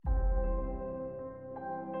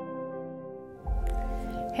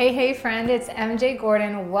Hey friend, it's MJ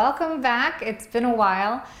Gordon. Welcome back. It's been a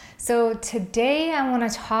while. So today I want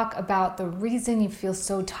to talk about the reason you feel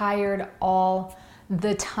so tired all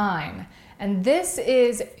the time. And this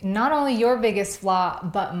is not only your biggest flaw,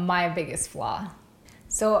 but my biggest flaw.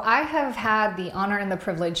 So I have had the honor and the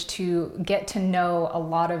privilege to get to know a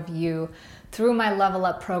lot of you through my Level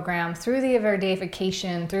Up program, through the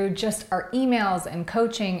Everydayfication, through just our emails and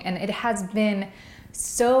coaching, and it has been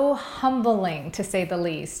so humbling, to say the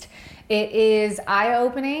least. It is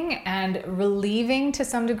eye-opening and relieving to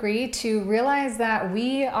some degree to realize that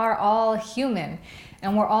we are all human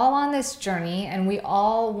and we're all on this journey and we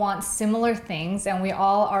all want similar things and we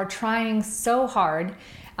all are trying so hard.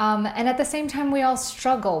 And at the same time, we all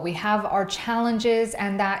struggle. We have our challenges,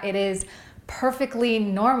 and that it is perfectly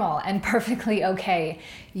normal and perfectly okay.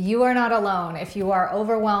 You are not alone. If you are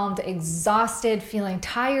overwhelmed, exhausted, feeling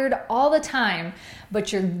tired all the time,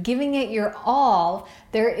 but you're giving it your all,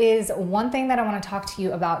 there is one thing that I want to talk to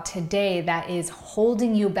you about today that is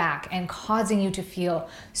holding you back and causing you to feel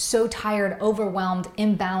so tired, overwhelmed,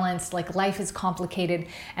 imbalanced, like life is complicated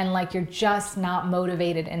and like you're just not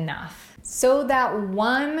motivated enough. So that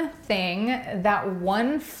one thing, that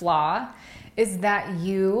one flaw, is that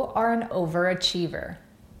you are an overachiever.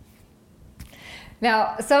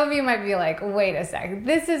 Now, some of you might be like, wait a sec,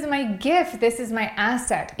 this is my gift, this is my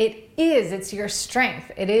asset. It's your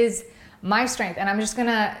strength. It is my strength. And I'm just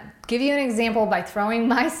gonna give you an example by throwing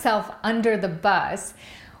myself under the bus.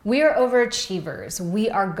 We are overachievers. We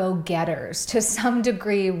are go-getters. To some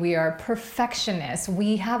degree, we are perfectionists.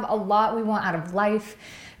 We have a lot we want out of life.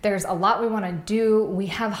 There's a lot we want to do. We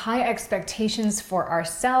have high expectations for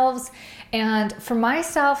ourselves. And for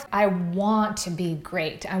myself, I want to be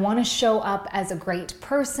great. I want to show up as a great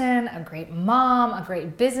person, a great mom, a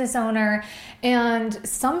great business owner. And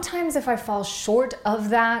sometimes if I fall short of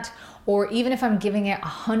that, or even if I'm giving it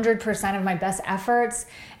 100% of my best efforts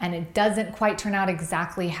and it doesn't quite turn out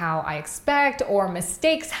exactly how I expect, or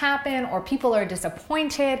mistakes happen, or people are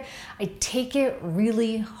disappointed, I take it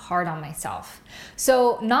really hard on myself.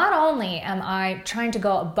 So not only am I trying to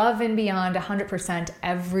go above and beyond 100%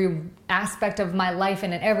 every aspect of my life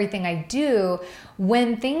and in everything I do,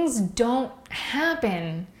 when things don't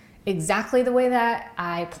happen exactly the way that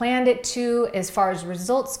I planned it to as far as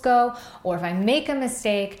results go, or if I make a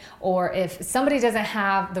mistake, or if somebody doesn't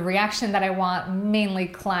have the reaction that I want, mainly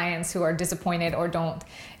clients who are disappointed or don't,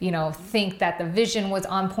 think that the vision was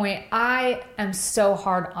on point, I am so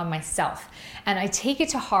hard on myself. And I take it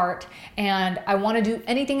to heart, and I want to do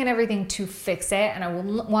anything and everything to fix it, and I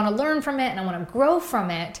want to learn from it, and I want to grow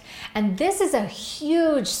from it. And this is a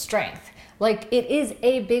huge strength. Like, it is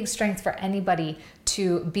a big strength for anybody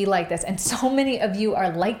to be like this. And so many of you are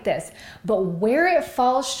like this. But where it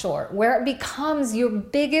falls short, where it becomes your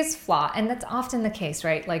biggest flaw, and that's often the case,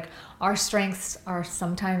 right? Like, our strengths are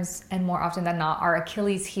sometimes, and more often than not, our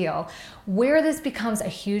Achilles heel. Where this becomes a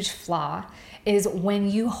huge flaw is when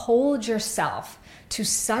you hold yourself to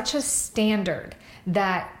such a standard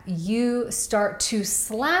that you start to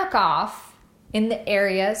slack off in the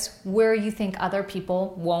areas where you think other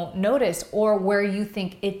people won't notice, or where you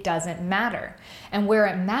think it doesn't matter. And where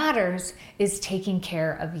it matters is taking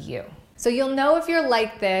care of you. So you'll know if you're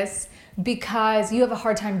like this because you have a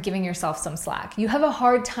hard time giving yourself some slack. You have a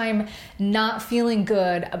hard time not feeling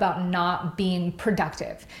good about not being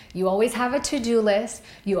productive. You always have a to-do list.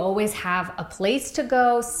 You always have a place to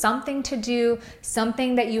go, something to do,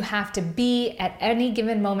 something that you have to be at any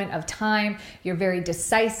given moment of time. You're very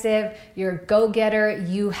decisive. You're a go-getter.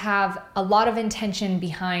 You have a lot of intention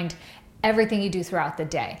behind everything you do throughout the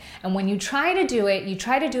day. And when you try to do it, you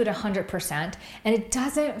try to do it 100%, and it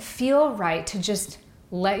doesn't feel right to just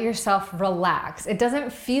let yourself relax. It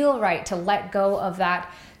doesn't feel right to let go of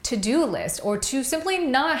that to-do list, or to simply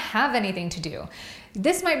not have anything to do.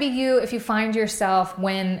 This might be you if you find yourself,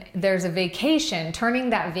 when there's a vacation, turning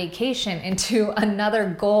that vacation into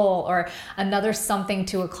another goal or another something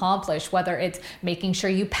to accomplish, whether it's making sure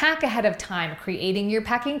you pack ahead of time, creating your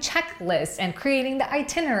packing checklist, and creating the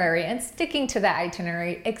itinerary and sticking to that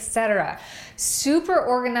itinerary, etc. Super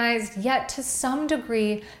organized, yet to some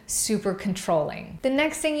degree, super controlling. The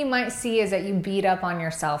next thing you might see is that you beat up on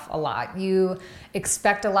yourself a lot. You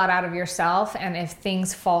expect a lot out of yourself, and if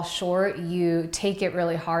things fall short, you take it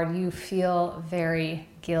really hard. You feel very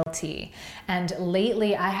guilty. And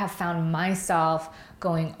lately, I have found myself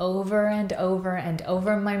going over and over and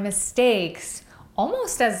over my mistakes,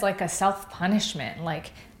 almost as like a self-punishment.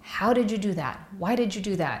 Like, how did you do that? Why did you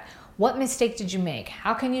do that? What mistake did you make?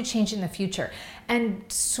 How can you change in the future? And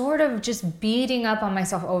sort of just beating up on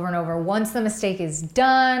myself over and over. Once the mistake is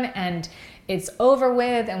done and it's over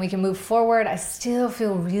with and we can move forward, I still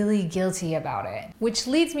feel really guilty about it. Which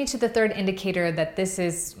leads me to the third indicator that this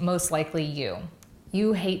is most likely you.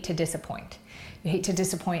 You hate to disappoint. You hate to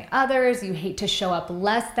disappoint others. You hate to show up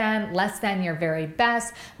less than your very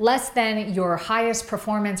best, less than your highest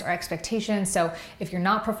performance or expectations. So if you're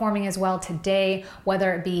not performing as well today,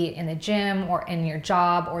 whether it be in the gym or in your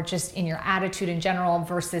job or just in your attitude in general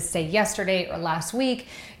versus say yesterday or last week,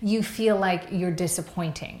 you feel like you're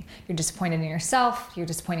disappointing. You're disappointed in yourself, you're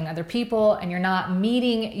disappointing other people, and you're not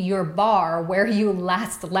meeting your bar where you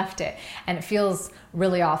last left it. And it feels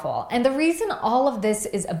really awful. And the reason all of this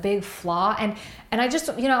is a big flaw, and I just,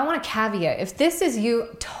 I want to caveat, if this is you,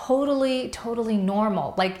 totally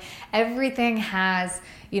normal. Like everything has,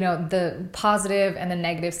 the positive and the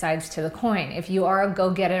negative sides to the coin. If you are a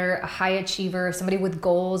go-getter, a high achiever, somebody with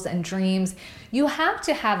goals and dreams, you have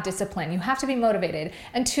to have discipline. You have to be motivated.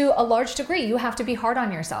 And to a large degree, you have to be hard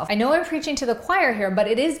on yourself. I know I'm preaching to the choir here, but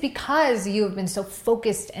it is because you have been so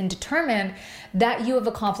focused and determined that you have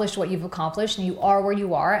accomplished what you've accomplished and you are where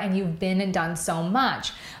you are and you've been and done so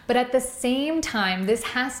much. But at the same time, this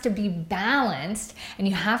has to be balanced and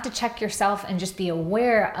you have to check yourself and just be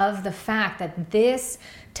aware of the fact that this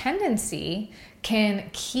tendency can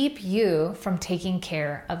keep you from taking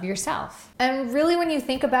care of yourself. And really, when you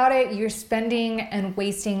think about it, you're spending and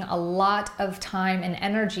wasting a lot of time and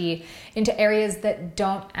energy into areas that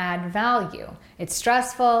don't add value. It's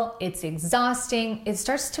stressful, it's exhausting, it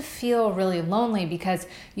starts to feel really lonely because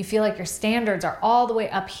you feel like your standards are all the way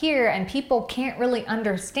up here and people can't really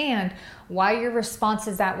understand why your response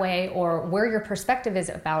is that way or where your perspective is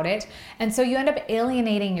about it. And so you end up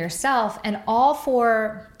alienating yourself, and all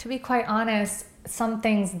for, to be quite honest, some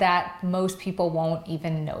things that most people won't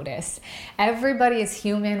even notice. Everybody is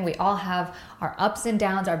human. We all have our ups and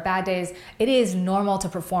downs, our bad days. It is normal to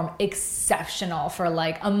perform exceptional for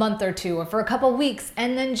like a month or two or for a couple weeks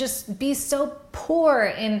and then just be so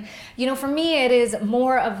poor. And, for me, it is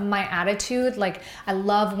more of my attitude. Like I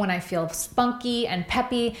love when I feel spunky and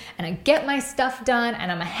peppy and I get my stuff done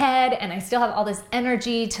and I'm ahead and I still have all this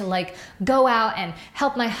energy to like go out and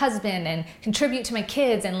help my husband and contribute to my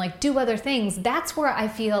kids and like do other things. That's where I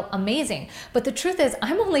feel amazing. But the truth is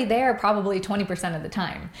I'm only there probably 20% of the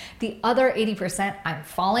time. The other 80%, I'm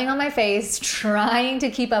falling on my face, trying to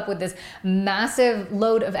keep up with this massive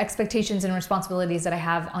load of expectations and responsibilities that I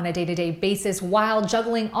have on a day-to-day basis while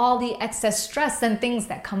juggling all the excess stress and things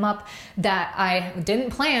that come up that I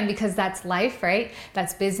didn't plan, because that's life, right?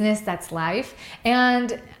 That's business, that's life.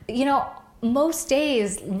 And, most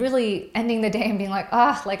days really ending the day and being like,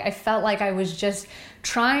 I felt like I was just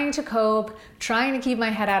trying to cope, trying to keep my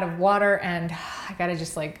head out of water, and I gotta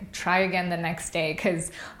just like try again the next day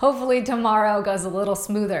because hopefully tomorrow goes a little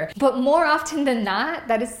smoother. But more often than not,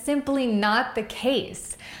 that is simply not the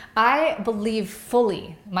case. I believe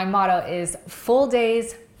fully, my motto is full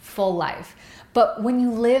days, full life. But when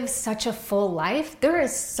you live such a full life, there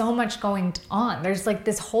is so much going on. There's like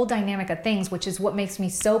this whole dynamic of things, which is what makes me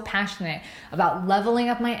so passionate about leveling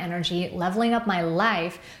up my energy, leveling up my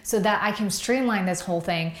life so that I can streamline this whole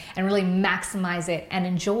thing and really maximize it and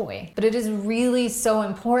enjoy. But it is really so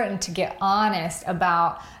important to get honest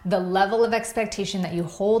about the level of expectation that you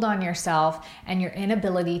hold on yourself and your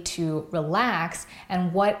inability to relax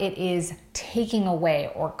and what it is taking away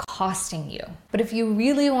or costing you. But if you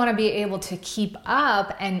really want to be able to keep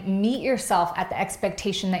up and meet yourself at the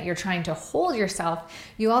expectation that you're trying to hold yourself,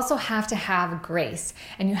 you also have to have grace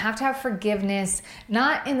and you have to have forgiveness,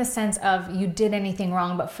 not in the sense of you did anything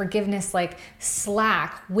wrong, but forgiveness like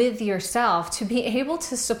slack with yourself to be able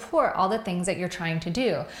to support all the things that you're trying to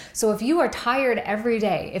do. So if you are tired every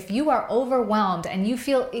day, if you are overwhelmed and you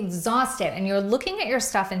feel exhausted and you're looking at your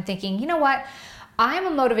stuff and thinking, you know what? I'm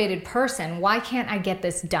a motivated person. Why can't I get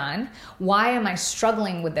this done? Why am I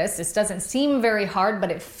struggling with this? This doesn't seem very hard,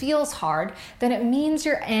 but it feels hard. Then it means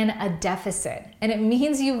you're in a deficit. And it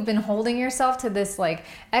means you've been holding yourself to this like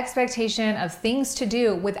expectation of things to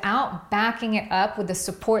do without backing it up with the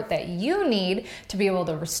support that you need to be able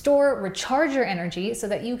to restore, recharge your energy so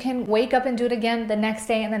that you can wake up and do it again the next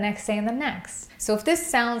day and the next day and the next. So if this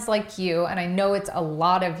sounds like you, and I know it's a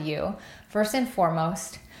lot of you, first and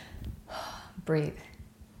foremost, breathe.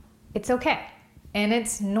 It's okay. And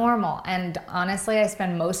it's normal. And honestly, I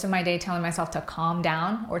spend most of my day telling myself to calm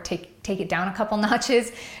down or take it down a couple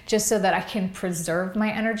notches just so that I can preserve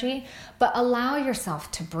my energy. But allow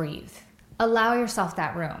yourself to breathe. allow yourself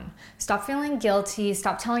that room. Stop feeling guilty.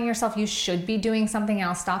 Stop telling yourself you should be doing something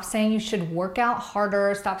else. Stop saying you should work out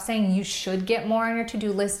harder. Stop saying you should get more on your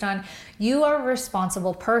to-do list done. You are a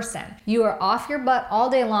responsible person. You are off your butt all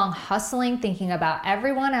day long, hustling, thinking about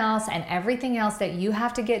everyone else and everything else that you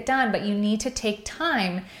have to get done, but you need to take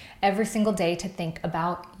time every single day to think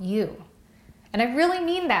about you. And I really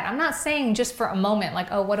mean that. I'm not saying just for a moment, like,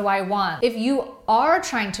 oh, what do I want? If you are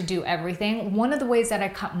trying to do everything, one of the ways that I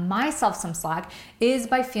cut myself some slack is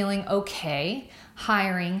by feeling okay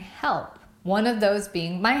hiring help. One of those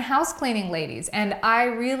being my house cleaning ladies. And I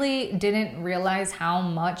really didn't realize how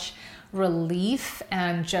much relief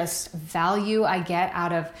and just value I get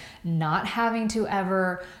out of not having to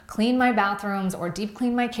ever clean my bathrooms or deep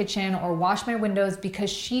clean my kitchen or wash my windows, because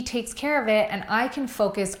she takes care of it and I can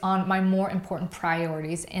focus on my more important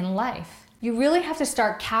priorities in life. You really have to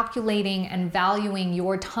start calculating and valuing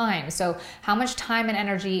your time. So how much time and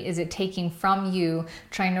energy is it taking from you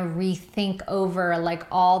trying to rethink over like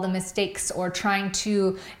all the mistakes or trying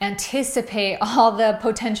to anticipate all the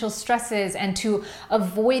potential stresses and to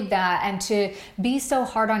avoid that and to be so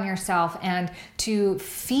hard on yourself and to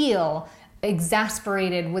feel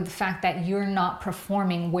exasperated with the fact that you're not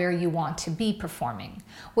performing where you want to be performing.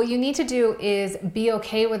 What you need to do is be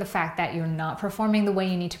okay with the fact that you're not performing the way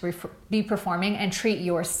you need to be performing, and treat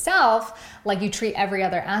yourself like you treat every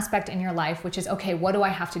other aspect in your life, which is, okay, what do I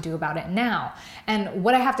have to do about it now? And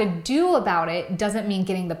what I have to do about it doesn't mean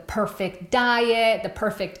getting the perfect diet, the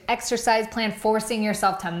perfect exercise plan, forcing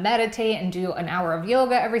yourself to meditate and do an hour of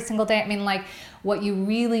yoga every single day. I mean, like, what you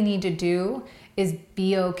really need to do is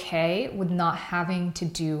be okay with not having to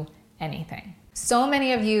do anything. So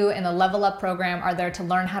many of you in the Level Up program are there to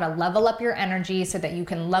learn how to level up your energy so that you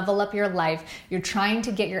can level up your life. You're trying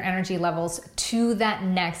to get your energy levels to that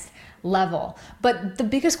next level. But the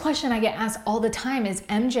biggest question I get asked all the time is,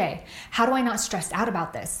 MJ, how do I not stress out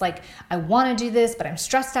about this? Like, I want to do this, but I'm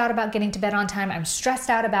stressed out about getting to bed on time. I'm stressed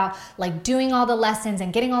out about like doing all the lessons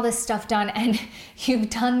and getting all this stuff done. And you've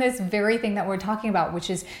done this very thing that we're talking about, which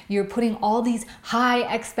is you're putting all these high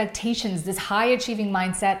expectations, this high achieving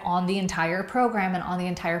mindset on the entire program and on the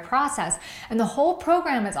entire process. And the whole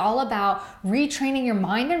program is all about retraining your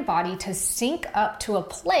mind and body to sync up to a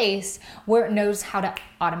place where it knows how to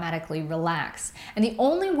automatically relax. And the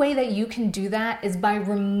only way that you can do that is by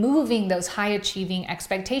removing those high achieving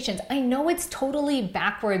expectations. I know it's totally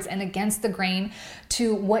backwards and against the grain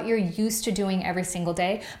to what you're used to doing every single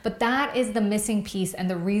day, but that is the missing piece and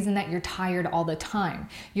the reason that you're tired all the time.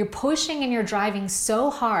 You're pushing and you're driving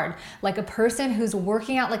so hard, like a person who's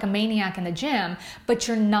working out like a maniac in the gym, but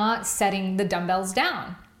you're not setting the dumbbells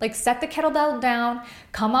down. Like, set the kettlebell down,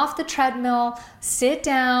 come off the treadmill, sit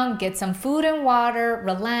down, get some food and water,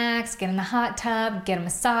 relax, get in the hot tub, get a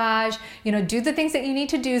massage, do the things that you need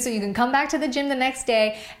to do so you can come back to the gym the next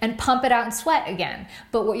day and pump it out and sweat again.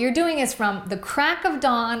 But what you're doing is from the crack of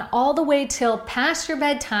dawn all the way till past your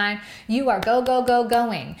bedtime, you are go, go, go,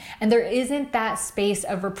 going. And there isn't that space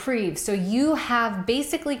of reprieve. So you have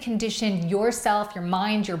basically conditioned yourself, your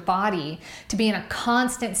mind, your body to be in a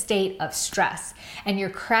constant state of stress. And you're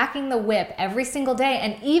cracking the whip every single day.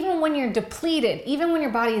 And even when you're depleted, even when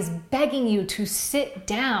your body is begging you to sit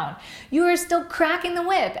down, you are still cracking the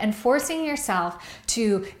whip and forcing yourself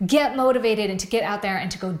to get motivated and to get out there and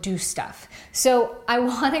to go do stuff. So I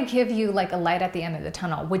want to give you like a light at the end of the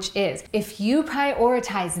tunnel, which is, if you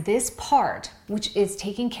prioritize this part, which is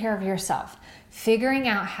taking care of yourself, figuring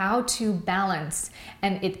out how to balance,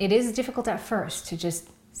 and it is difficult at first to just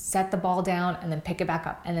set the ball down and then pick it back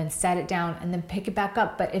up, and then set it down and then pick it back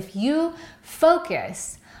up. But if you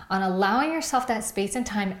focus on allowing yourself that space and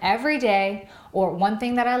time every day, or one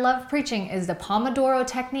thing that I love preaching is the Pomodoro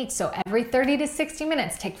technique. So every 30 to 60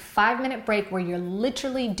 minutes, take a 5-minute break where you're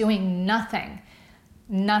literally doing nothing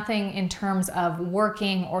in terms of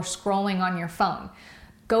working or scrolling on your phone.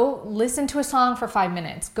 Go listen to a song for 5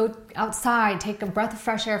 minutes. Go outside, take a breath of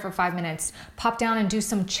fresh air for 5 minutes. Pop down and do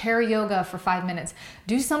some chair yoga for 5 minutes.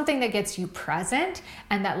 Do something that gets you present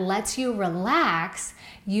and that lets you relax.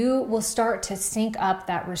 You will start to sync up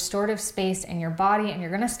that restorative space in your body, and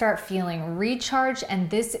you're going to start feeling recharged, and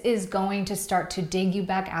this is going to start to dig you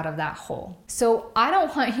back out of that hole. So I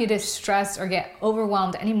don't want you to stress or get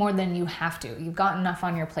overwhelmed any more than you have to. You've got enough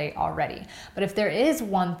on your plate already. But if there is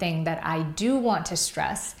one thing that I do want to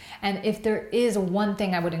stress, and if there is one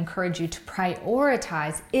thing I would encourage you to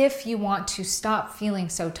prioritize if you want to stop feeling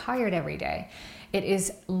so tired every day, it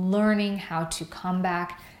is learning how to come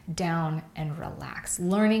back down and relax.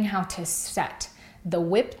 Learning how to set the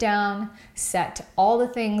whip down, set all the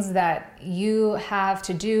things that you have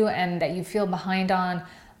to do and that you feel behind on,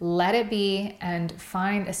 let it be and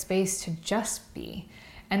find a space to just be.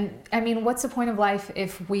 And I mean, what's the point of life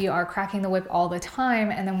if we are cracking the whip all the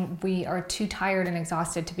time and then we are too tired and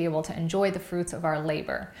exhausted to be able to enjoy the fruits of our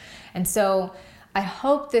labor? And so I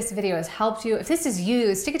hope this video has helped you. If this is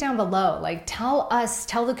you, stick it down below. Like, tell us,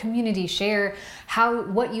 tell the community, share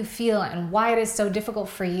what you feel and why it is so difficult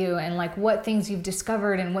for you, and like what things you've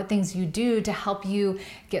discovered and what things you do to help you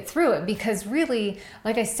get through it. Because really,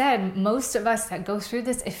 like I said, most of us that go through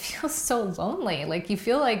this, it feels so lonely. Like, you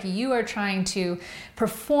feel like you are trying to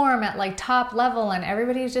perform at like top level and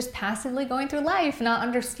everybody is just passively going through life, not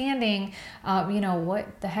understanding,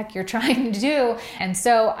 what the heck you're trying to do. And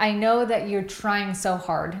so I know that you're trying so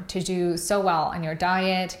hard to do so well on your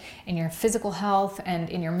diet, in your physical health, and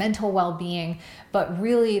in your mental well-being. But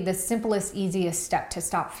really, the simplest, easiest step to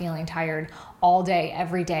stop feeling tired all day,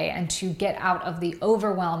 every day, and to get out of the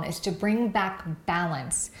overwhelm is to bring back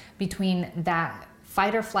balance between that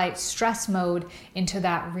fight or flight stress mode into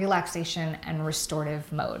that relaxation and restorative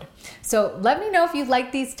mode. So let me know if you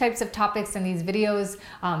like these types of topics and these videos.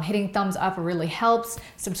 Hitting thumbs up really helps.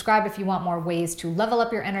 Subscribe if you want more ways to level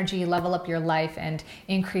up your energy, level up your life, and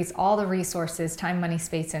increase all the resources, time, money,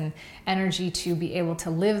 space, and energy to be able to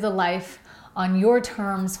live the life on your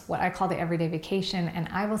terms, what I call the everyday vacation. And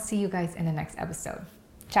I will see you guys in the next episode.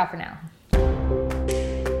 Ciao for now.